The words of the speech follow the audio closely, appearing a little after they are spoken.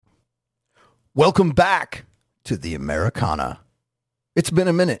Welcome back to the Americana. It's been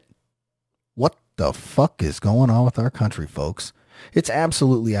a minute. What the fuck is going on with our country, folks? It's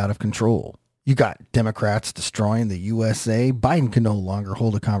absolutely out of control. You got Democrats destroying the USA. Biden can no longer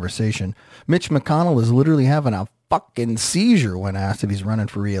hold a conversation. Mitch McConnell is literally having a fucking seizure when asked if he's running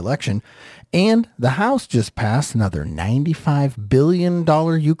for re-election. And the House just passed another $95 billion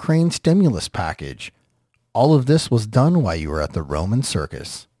Ukraine stimulus package. All of this was done while you were at the Roman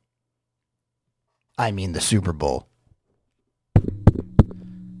circus. I mean the Super Bowl.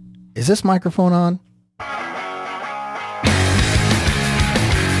 Is this microphone on?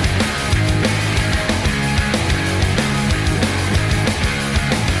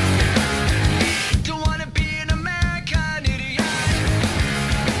 Don't wanna be an American idiot.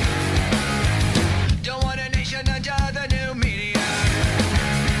 Don't want a nation under the new media.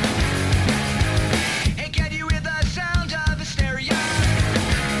 And can you hear the sound of hysteria?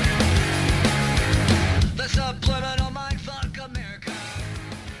 The subliminal mindfuck America.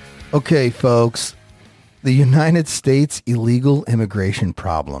 Okay, folks. The United States illegal immigration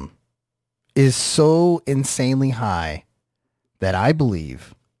problem is so insanely high that I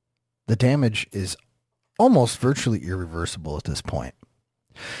believe the damage is almost virtually irreversible at this point.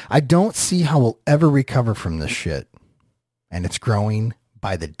 I don't see how we'll ever recover from this shit. And it's growing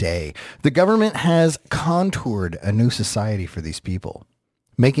by the day. The government has contoured a new society for these people,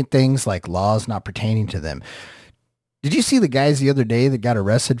 making things like laws not pertaining to them. Did you see the guys the other day that got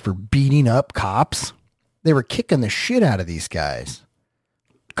arrested for beating up cops? They were kicking the shit out of these guys.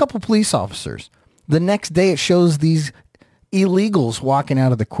 A couple police officers. The next day it shows these illegals walking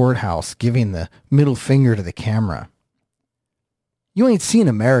out of the courthouse giving the middle finger to the camera. You ain't seen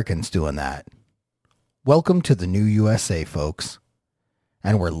Americans doing that. Welcome to the new USA, folks.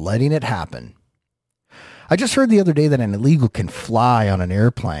 And we're letting it happen. I just heard the other day that an illegal can fly on an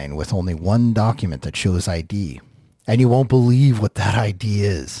airplane with only one document that shows ID. And you won't believe what that ID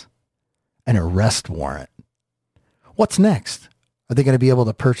is. An arrest warrant. What's next? Are they going to be able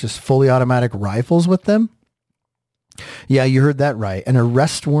to purchase fully automatic rifles with them? Yeah, you heard that right. An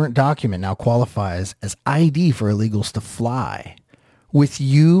arrest warrant document now qualifies as ID for illegals to fly with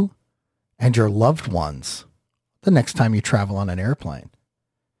you and your loved ones the next time you travel on an airplane.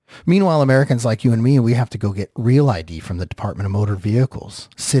 Meanwhile, Americans like you and me, we have to go get real ID from the Department of Motor Vehicles,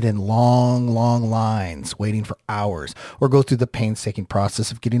 sit in long lines waiting for hours, or go through the painstaking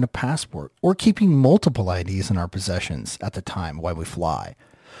process of getting a passport, or keeping multiple IDs in our possessions at the time while we fly,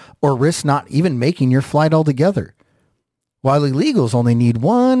 or risk not even making your flight altogether. While illegals only need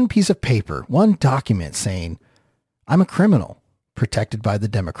one piece of paper, one document saying, I'm a criminal, protected by the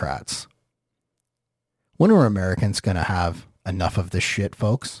Democrats. When are Americans going to have enough of this shit,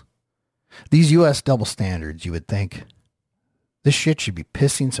 folks? These U.S. double standards, you would think. This shit should be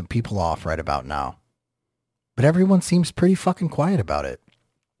pissing some people off right about now. But everyone seems pretty fucking quiet about it.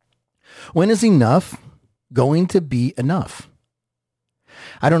 When is enough going to be enough?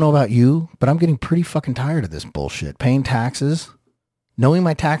 I don't know about you, but I'm getting pretty fucking tired of this bullshit. Paying taxes, knowing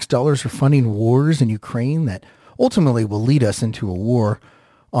my tax dollars are funding wars in Ukraine that ultimately will lead us into a war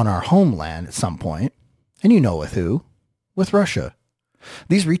on our homeland at some point. And you know with who? With Russia.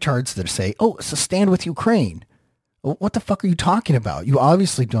 These retards that say, oh, it's a stand with Ukraine. What the fuck are you talking about? You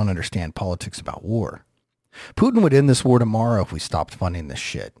obviously don't understand politics about war. Putin would end this war tomorrow if we stopped funding this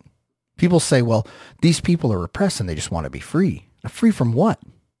shit. People say, well, these people are repressed and they just want to be free. Free from what?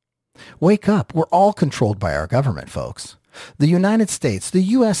 Wake up. We're all controlled by our government, folks. The United States, the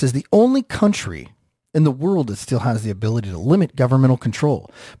U.S. is the only country in the world that still has the ability to limit governmental control,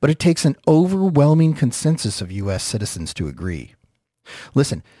 but it takes an overwhelming consensus of U.S. citizens to agree.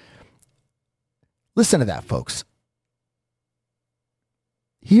 Listen to that, folks.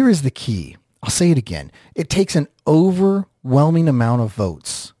 Here is the key. I'll say it again. It takes an overwhelming amount of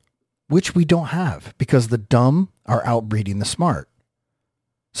votes, which we don't have because the dumb are outbreeding the smart.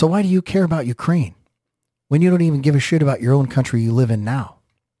 So why do you care about Ukraine when you don't even give a shit about your own country you live in now?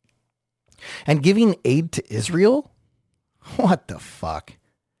 And giving aid to Israel? What the fuck?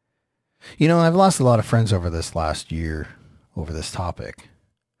 You know, I've lost a lot of friends over this last year over this topic.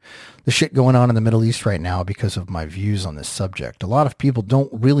 The shit going on in the Middle East right now because of my views on this subject. A lot of people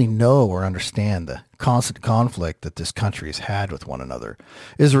don't really know or understand the constant conflict that this country has had with one another.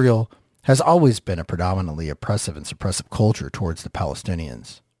 Israel has always been a predominantly oppressive and suppressive culture towards the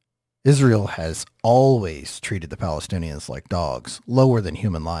Palestinians. Israel has always treated the Palestinians like dogs, lower than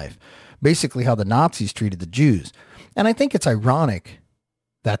human life. Basically how the Nazis treated the Jews. And I think it's ironic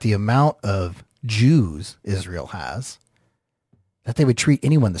that the amount of Jews Israel has, that they would treat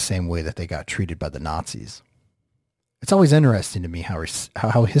anyone the same way that they got treated by the Nazis. It's always interesting to me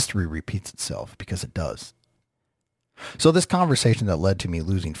how history repeats itself, because it does. So this conversation that led to me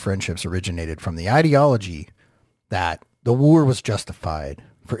losing friendships originated from the ideology that the war was justified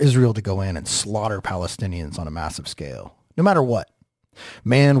for Israel to go in and slaughter Palestinians on a massive scale. No matter what.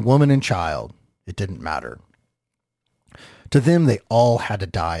 Man, woman, and child. It didn't matter. To them, they all had to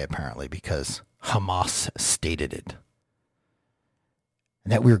die, apparently, because Hamas stated it.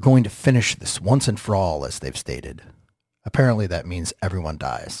 And that we were going to finish this once and for all, as they've stated. Apparently, that means everyone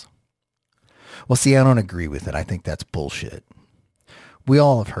dies. Well, see, I don't agree with it. I think that's bullshit. We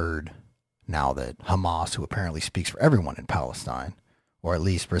all have heard now that Hamas, who apparently speaks for everyone in Palestine, or at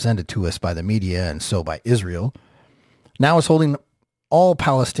least presented to us by the media and so by Israel, now is holding all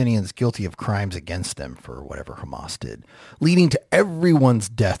Palestinians guilty of crimes against them for whatever Hamas did, leading to everyone's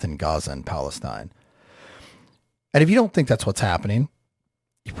death in Gaza and Palestine. And if you don't think that's what's happening,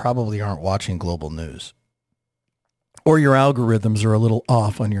 you probably aren't watching global news. Or your algorithms are a little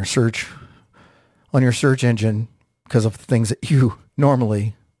off on your search engine because of things that you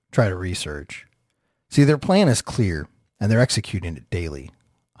normally try to research. See, their plan is clear, and they're executing it daily.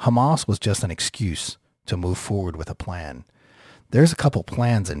 Hamas was just an excuse to move forward with a plan. There's a couple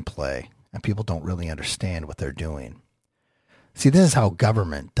plans in play, and people don't really understand what they're doing. See, this is how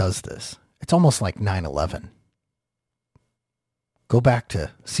government does this. It's almost like 9/11. Go back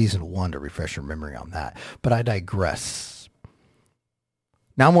to season 1 to refresh your memory on that. But I digress.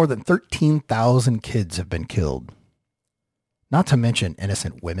 Now more than 13,000 kids have been killed. Not to mention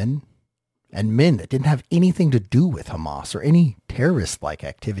innocent women and men that didn't have anything to do with Hamas or any terrorist-like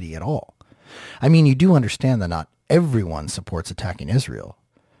activity at all. I mean, you do understand that not everyone supports attacking Israel.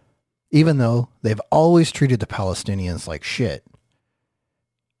 Even though they've always treated the Palestinians like shit.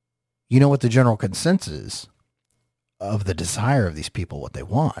 You know what the general consensus of the desire of these people, what they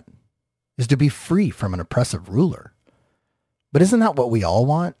want, is to be free from an oppressive ruler. But isn't that what we all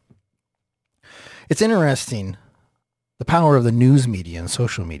want? It's interesting, the power of the news media and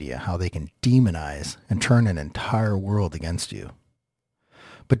social media, how they can demonize and turn an entire world against you.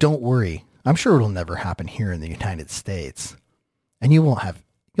 But don't worry, I'm sure it'll never happen here in the United States. And you'll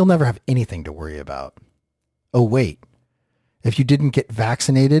never have anything to worry about. Oh wait, if you didn't get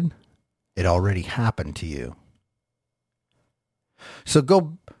vaccinated, it already happened to you. So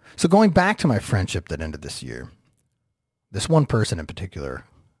going back to my friendship that ended this year, this one person in particular,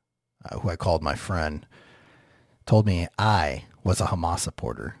 who I called my friend, told me I was a Hamas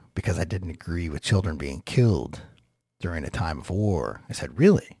supporter because I didn't agree with children being killed during a time of war. I said,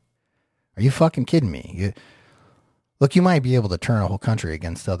 really? Are you fucking kidding me? You might be able to turn a whole country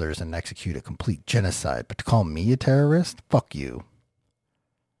against others and execute a complete genocide, but to call me a terrorist? Fuck you.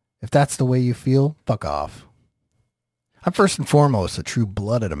 If that's the way you feel, fuck off. I'm first and foremost a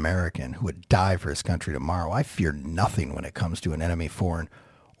true-blooded American who would die for his country tomorrow. I fear nothing when it comes to an enemy, foreign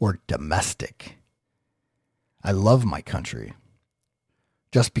or domestic. I love my country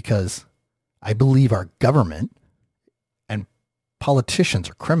just because I believe our government and politicians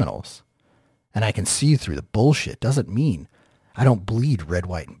are criminals, and I can see through the bullshit doesn't mean I don't bleed red,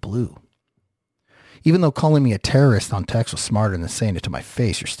 white, and blue. Even though calling me a terrorist on text was smarter than saying it to my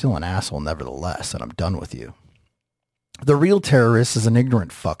face, you're still an asshole nevertheless, and I'm done with you. The real terrorist is an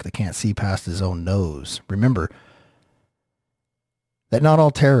ignorant fuck that can't see past his own nose. Remember that not all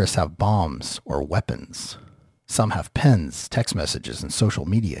terrorists have bombs or weapons. Some have pens, text messages, and social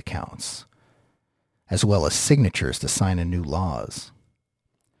media accounts, as well as signatures to sign in new laws.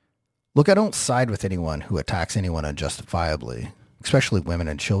 Look, I don't side with anyone who attacks anyone unjustifiably, especially women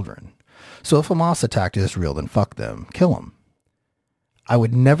and children. So if Hamas attacked Israel, then fuck them. Kill them. I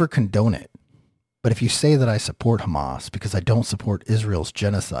would never condone it. But if you say that I support Hamas because I don't support Israel's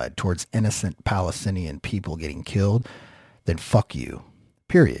genocide towards innocent Palestinian people getting killed, then fuck you.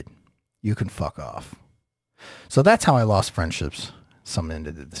 Period. You can fuck off. So that's how I lost friendships some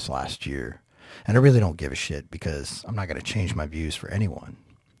into this last year. And I really don't give a shit because I'm not going to change my views for anyone,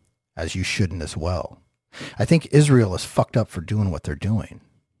 as you shouldn't as well. I think Israel is fucked up for doing what they're doing.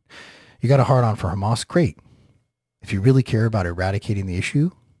 You got a hard on for Hamas? Great. If you really care about eradicating the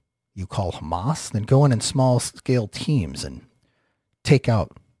issue you call Hamas, then go in small scale teams and take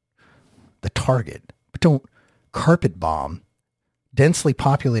out the target. But don't carpet bomb densely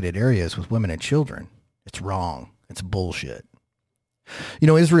populated areas with women and children. It's wrong. It's bullshit. You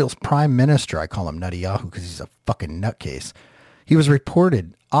know, Israel's prime minister, I call him Netanyahu because he's a fucking nutcase. He was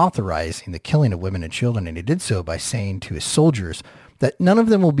reported authorizing the killing of women and children, and he did so by saying to his soldiers that none of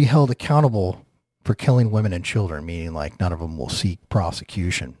them will be held accountable for killing women and children, meaning like none of them will seek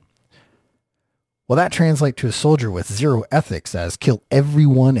prosecution. Well, that translates to a soldier with zero ethics as kill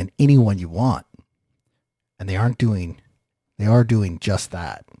everyone and anyone you want. And they are doing just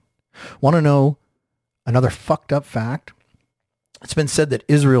that. Want to know another fucked up fact? It's been said that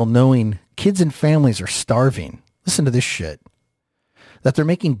Israel, knowing kids and families are starving, listen to this shit, that they're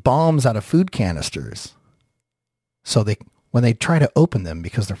making bombs out of food canisters. So when they try to open them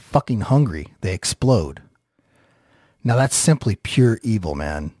because they're fucking hungry, they explode. Now that's simply pure evil,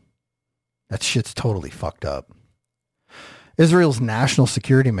 man. That shit's totally fucked up. Israel's national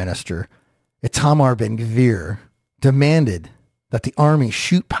security minister, Itamar Ben-Gvir, demanded that the army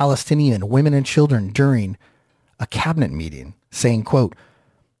shoot Palestinian women and children during a cabinet meeting, saying, quote,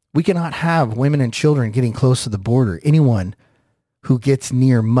 "We cannot have women and children getting close to the border. Anyone who gets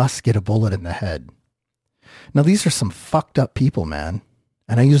near must get a bullet in the head." Now, these are some fucked up people, man.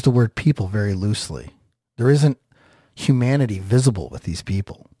 And I use the word people very loosely. There isn't humanity visible with these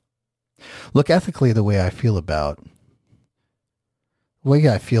people. Look, ethically, the way I feel about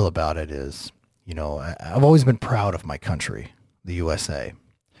it is, I've always been proud of my country, the USA,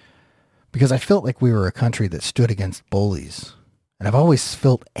 because I felt like we were a country that stood against bullies. And I've always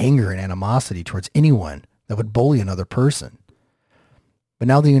felt anger and animosity towards anyone that would bully another person. But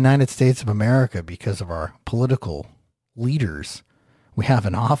now the United States of America, because of our political leaders we have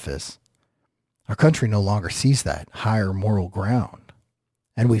in office, our country no longer sees that higher moral ground.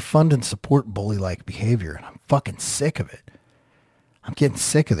 And we fund and support bully-like behavior, and I'm fucking sick of it. I'm getting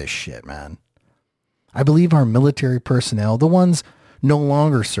sick of this shit, man. I believe our military personnel, the ones no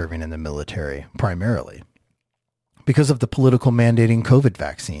longer serving in the military primarily, because of the political mandating COVID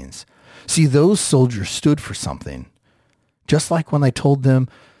vaccines. See, those soldiers stood for something. Just like when they told them,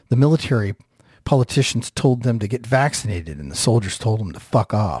 the military politicians told them to get vaccinated and the soldiers told them to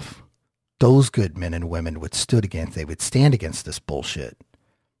fuck off. Those good men and women would stand against this bullshit.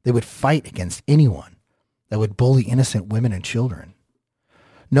 They would fight against anyone that would bully innocent women and children.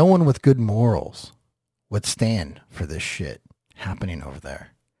 No one with good morals would stand for this shit happening over there.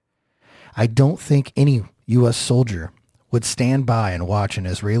 I don't think any U.S. soldier would stand by and watch an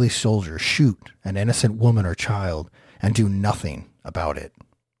Israeli soldier shoot an innocent woman or child and do nothing about it.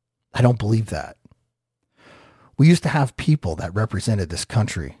 I don't believe that. We used to have people that represented this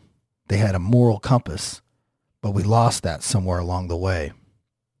country. They had a moral compass, but we lost that somewhere along the way.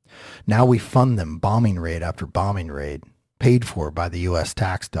 Now we fund them bombing raid after bombing raid, paid for by the U.S.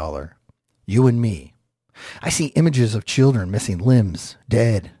 tax dollar. You and me. I see images of children missing limbs,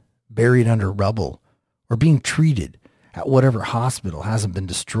 dead, buried under rubble, or being treated at whatever hospital hasn't been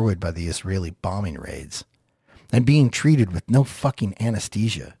destroyed by the Israeli bombing raids, and being treated with no fucking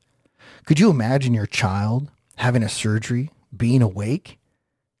anesthesia. Could you imagine your child having a surgery, being awake,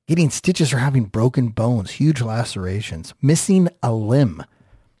 getting stitches or having broken bones, huge lacerations, missing a limb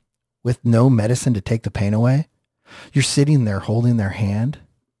with no medicine to take the pain away? You're sitting there holding their hand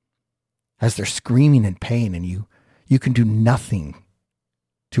as they're screaming in pain, and you can do nothing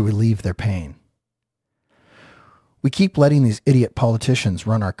to relieve their pain. We keep letting these idiot politicians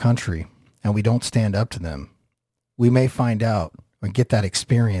run our country, and we don't stand up to them. We may find out and get that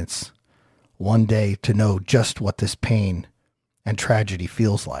experience one day to know just what this pain and tragedy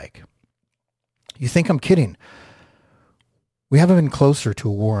feels like. You think I'm kidding? We haven't been closer to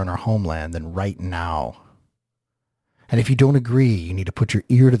a war in our homeland than right now. And if you don't agree, you need to put your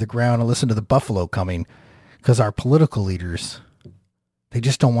ear to the ground and listen to the buffalo coming, because our political leaders, they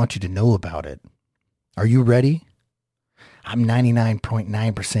just don't want you to know about it. Are you ready? I'm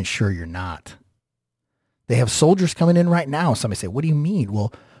 99.9% sure you're not. They have soldiers coming in right now. Somebody say, what do you mean?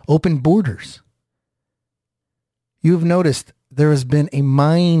 Well, open borders. You've noticed there has been a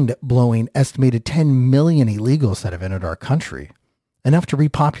mind-blowing estimated 10 million illegals that have entered our country, enough to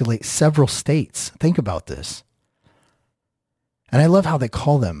repopulate several states. Think about this. And I love how they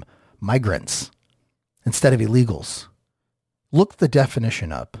call them migrants instead of illegals. Look the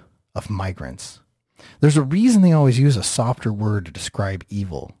definition up of migrants. There's a reason they always use a softer word to describe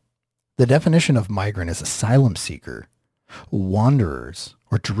evil. The definition of migrant is asylum seeker, wanderers,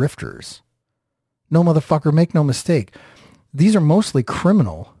 or drifters. No, motherfucker, make no mistake. These are mostly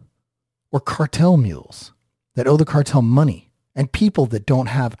criminal or cartel mules that owe the cartel money, and people that don't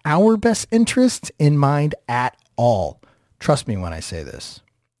have our best interests in mind at all. Trust me when I say this.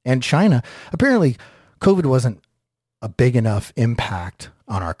 And China, apparently COVID wasn't a big enough impact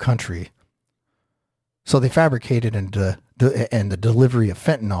on our country, so they fabricated and the delivery of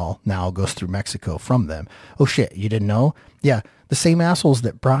fentanyl now goes through Mexico from them. Oh shit, you didn't know? Yeah, the same assholes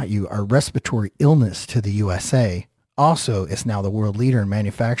that brought you our respiratory illness to the USA also is now the world leader in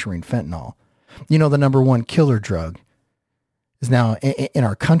manufacturing fentanyl. You know, the number one killer drug is now in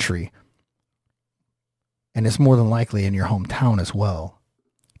our country, and it's more than likely in your hometown as well.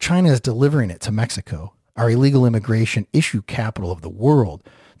 China is delivering it to Mexico. our illegal immigration issue capital of the world,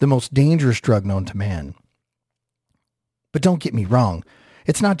 the most dangerous drug known to man. But don't get me wrong,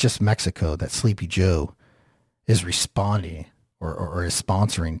 it's not just Mexico that Sleepy Joe is responding or is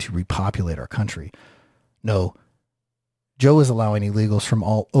sponsoring to repopulate our country. No, Joe is allowing illegals from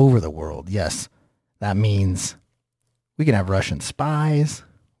all over the world. Yes, that means we can have Russian spies,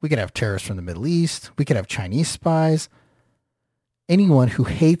 we could have terrorists from the Middle East, we could have Chinese spies, anyone who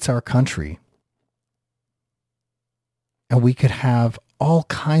hates our country. And we could have all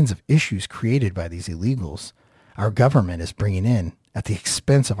kinds of issues created by these illegals our government is bringing in at the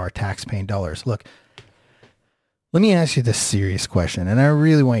expense of our tax-paying dollars. Look, let me ask you this serious question, and I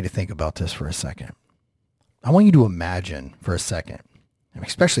really want you to think about this for a second. I want you to imagine for a second,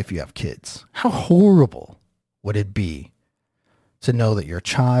 especially if you have kids, how horrible would it be to know that your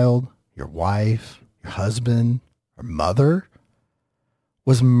child, your wife, your husband, or mother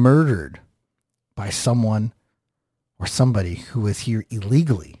was murdered by someone or somebody who is here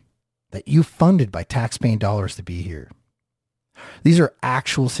illegally, that you funded by tax-paying dollars to be here. These are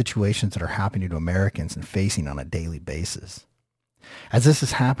actual situations that are happening to Americans and facing on a daily basis. As this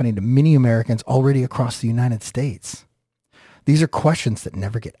is happening to many Americans already across the United States. These are questions that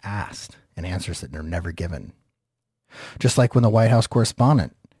never get asked and answers that are never given. Just like when the White House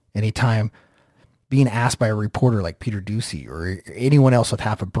correspondent, anytime being asked by a reporter like Peter Doocy or anyone else with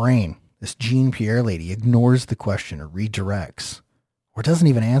half a brain, this Jean Pierre lady ignores the question or redirects or doesn't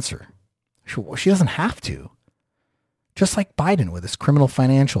even answer. She doesn't have to. Just like Biden with his criminal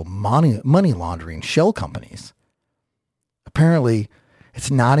financial money laundering shell companies. Apparently, it's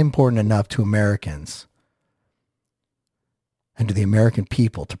not important enough to Americans and to the American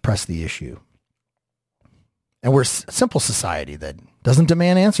people to press the issue. And we're a simple society that doesn't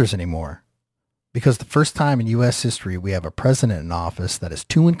demand answers anymore. Because the first time in U.S. history, we have a president in office that is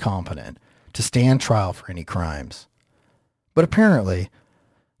too incompetent to stand trial for any crimes. But apparently,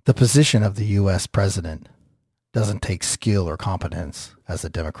 the position of the U.S. president doesn't take skill or competence, as the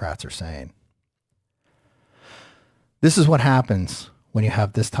Democrats are saying. This is what happens when you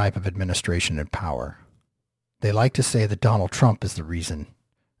have this type of administration in power. They like to say that Donald Trump is the reason.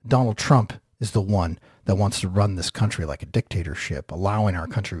 Donald Trump is the one that wants to run this country like a dictatorship, allowing our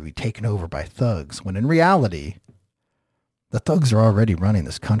country to be taken over by thugs, when in reality, the thugs are already running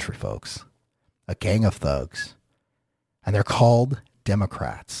this country, folks. A gang of thugs. And they're called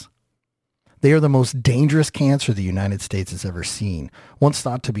Democrats. They are the most dangerous cancer the United States has ever seen. Once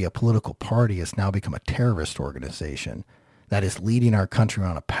thought to be a political party, has now become a terrorist organization that is leading our country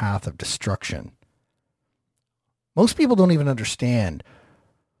on a path of destruction. Most people don't even understand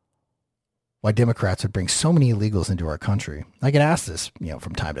why Democrats would bring so many illegals into our country. I get asked this,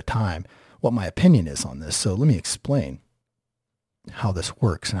 from time to time, what my opinion is on this. So let me explain how this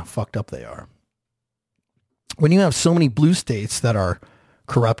works and how fucked up they are. When you have so many blue states that are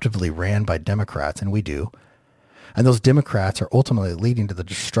corruptively ran by Democrats, and we do, and those Democrats are ultimately leading to the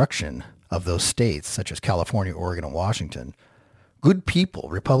destruction of those states, such as California, Oregon, and Washington, good people,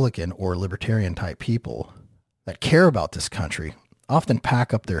 Republican or libertarian type people that care about this country often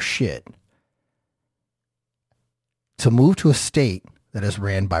pack up their shit to move to a state that is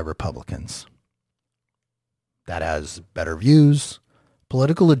ran by Republicans, that has better views,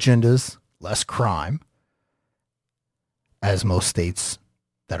 political agendas, less crime, as most states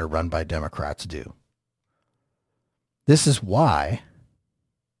that are run by Democrats do. This is why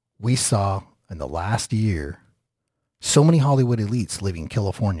we saw in the last year so many Hollywood elites leaving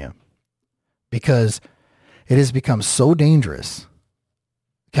California, because it has become so dangerous.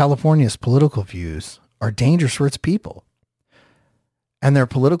 California's political views are dangerous for its people, and their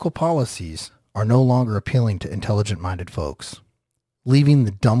political policies are no longer appealing to intelligent-minded folks, leaving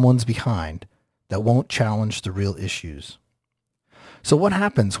the dumb ones behind that won't challenge the real issues. So what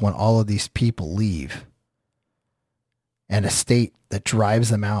happens when all of these people leave and a state that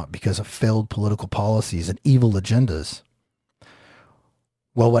drives them out because of failed political policies and evil agendas?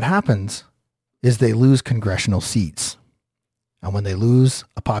 Well, what happens is they lose congressional seats. And when they lose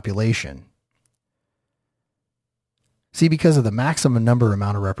a population, see, because of the maximum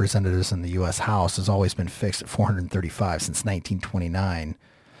amount of representatives in the U.S. House has always been fixed at 435 since 1929,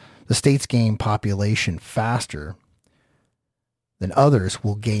 the states gain population faster than others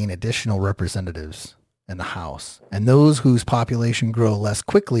will gain additional representatives in the House. And those whose population grow less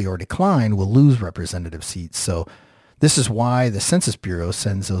quickly or decline will lose representative seats. So this is why the Census Bureau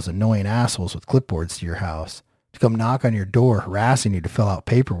sends those annoying assholes with clipboards to your house to come knock on your door, harassing you to fill out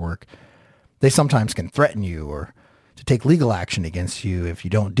paperwork. They sometimes can threaten you or to take legal action against you if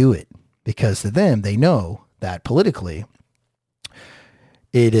you don't do it, because to them, they know that politically,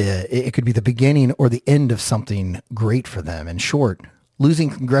 it could be the beginning or the end of something great for them. In short, losing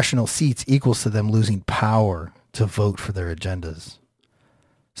congressional seats equals to them losing power to vote for their agendas.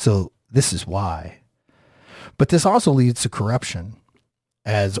 So this is why. But this also leads to corruption,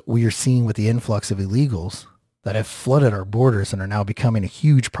 as we are seeing with the influx of illegals that have flooded our borders and are now becoming a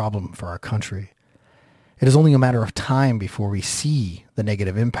huge problem for our country. It is only a matter of time before we see the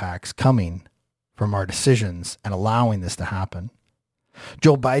negative impacts coming from our decisions and allowing this to happen.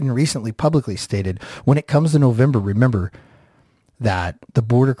 Joe Biden recently publicly stated, when it comes to November, remember that the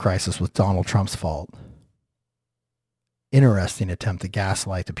border crisis was Donald Trump's fault. Interesting attempt to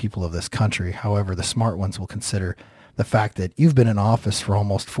gaslight the people of this country. However, the smart ones will consider the fact that you've been in office for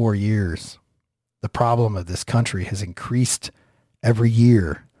almost 4 years. The problem of this country has increased every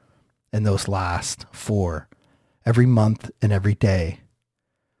year in those last 4, every month and every day.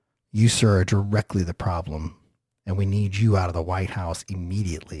 You, sir, are directly the problem, and we need you out of the White House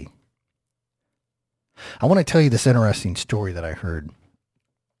immediately. I want to tell you this interesting story that I heard.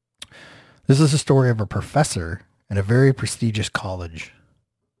 This is a story of a professor in a very prestigious college.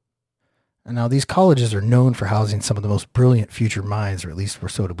 And now these colleges are known for housing some of the most brilliant future minds, or at least we're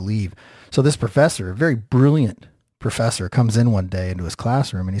so to believe. So this professor, a very brilliant professor, comes in one day into his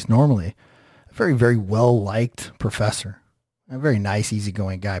classroom, and he's normally a very, very well-liked professor, a very nice,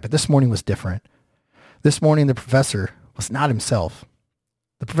 easygoing guy. But this morning was different. This morning, the professor was not himself.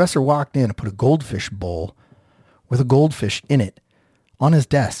 The professor walked in and put a goldfish bowl with a goldfish in it on his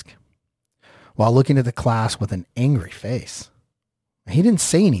desk while looking at the class with an angry face. He didn't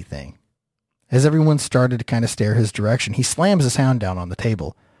say anything. As everyone started to kind of stare his direction, he slams his hand down on the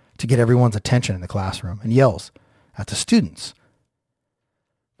table to get everyone's attention in the classroom and yells at the students.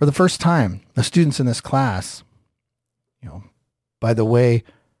 For the first time, the students in this class, by the way,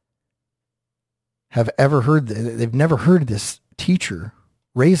 they've never heard this teacher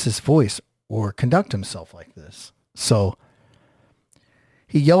raise his voice or conduct himself like this. So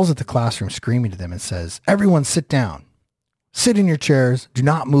he yells at the classroom, screaming to them, and says, "Everyone sit down. Sit in your chairs. Do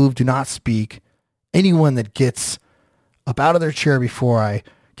not move. Do not speak. Anyone that gets up out of their chair before I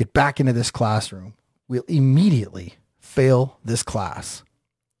get back into this classroom will immediately fail this class."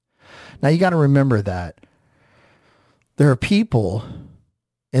 Now you got to remember that there are people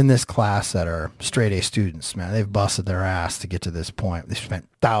in this class that are straight A students, man. They've busted their ass to get to this point. They've spent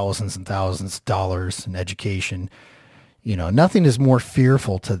thousands and thousands of dollars in education. Nothing is more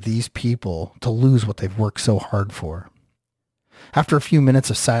fearful to these people to lose what they've worked so hard for. After a few minutes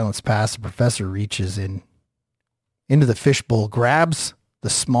of silence pass, the professor reaches into the fishbowl, grabs the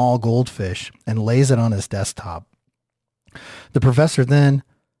small goldfish, and lays it on his desktop. The professor then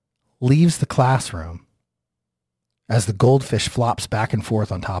leaves the classroom as the goldfish flops back and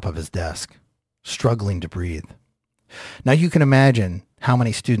forth on top of his desk, struggling to breathe. Now you can imagine how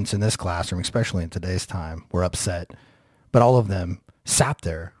many students in this classroom, especially in today's time, were upset, but all of them sat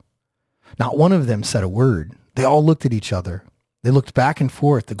there. Not one of them said a word. They all looked at each other. They looked back and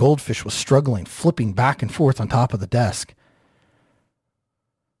forth. The goldfish was struggling, flipping back and forth on top of the desk,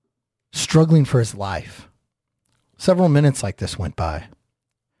 struggling for his life. Several minutes like this went by.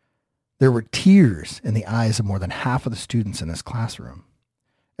 There were tears in the eyes of more than half of the students in this classroom.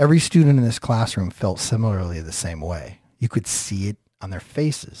 Every student in this classroom felt similarly the same way. You could see it on their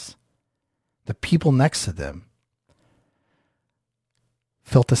faces. The people next to them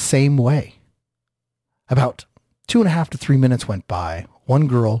felt the same way. About 2.5 to 3 minutes went by. One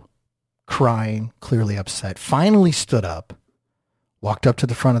girl, crying, clearly upset, finally stood up, walked up to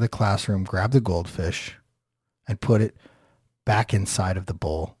the front of the classroom, grabbed the goldfish, and put it back inside of the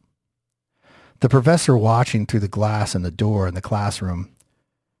bowl. The professor, watching through the glass in the door in the classroom,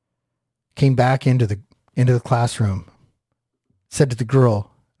 came back into the classroom, said to the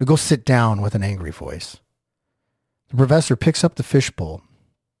girl to go sit down with an angry voice. The professor picks up the fishbowl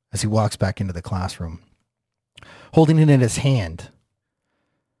as he walks back into the classroom, holding it in his hand.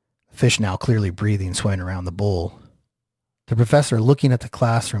 The fish, now clearly breathing, swimming around the bowl. The professor, looking at the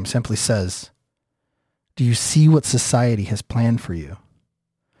classroom, simply says, "Do you see what society has planned for you?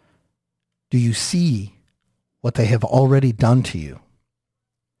 Do you see what they have already done to you?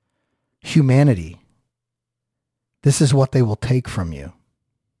 Humanity, this is what they will take from you."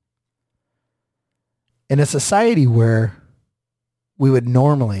 In a society where we would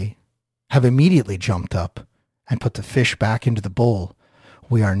normally have immediately jumped up and put the fish back into the bowl,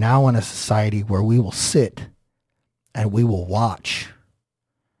 we are now in a society where we will sit and we will watch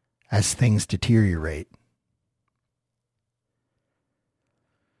as things deteriorate.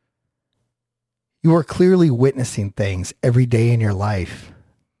 You are clearly witnessing things every day in your life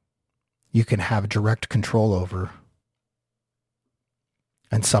you can have direct control over.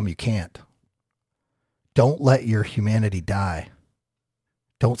 and some you can't. Don't let your humanity die.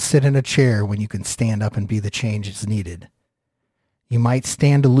 Don't sit in a chair when you can stand up and be the change that's needed. You might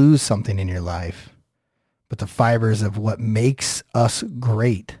stand to lose something in your life, but the fibers of what makes us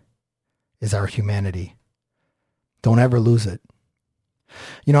great is our humanity. Don't ever lose it.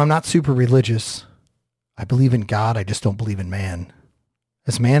 You know, I'm not super religious. I believe in God, I just don't believe in man.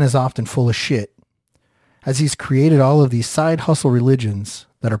 As man is often full of shit, as he's created all of these side hustle religions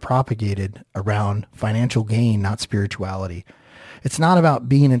that are propagated around financial gain, not spirituality. It's not about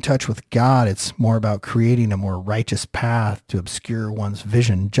being in touch with God. It's more about creating a more righteous path to obscure one's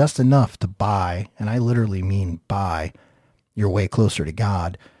vision just enough to buy, and I literally mean buy, your way closer to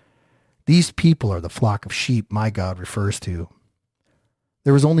God. These people are the flock of sheep my God refers to.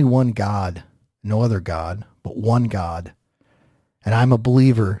 There is only one God, no other God, but one God. And I'm a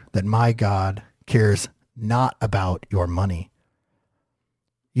believer that my God cares not about your money.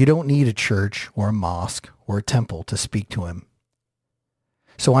 You don't need a church or a mosque or a temple to speak to him.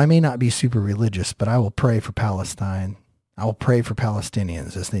 So I may not be super religious, but I will pray for Palestine. I will pray for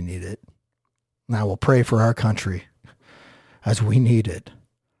Palestinians as they need it. And I will pray for our country as we need it.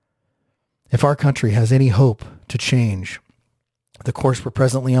 If our country has any hope to change the course we're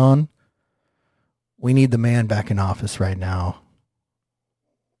presently on, we need the man back in office right now.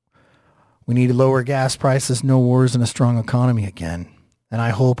 We need lower gas prices, no wars, and a strong economy again. And I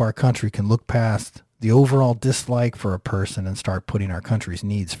hope our country can look past the overall dislike for a person and start putting our country's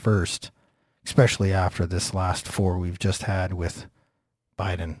needs first, especially after this last 4 we've just had with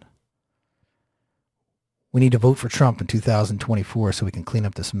Biden. We need to vote for Trump in 2024 so we can clean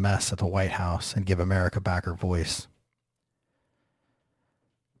up this mess at the White House and give America back her voice.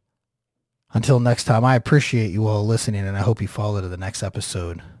 Until next time, I appreciate you all listening, and I hope you follow to the next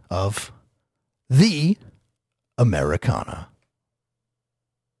episode of The Americana.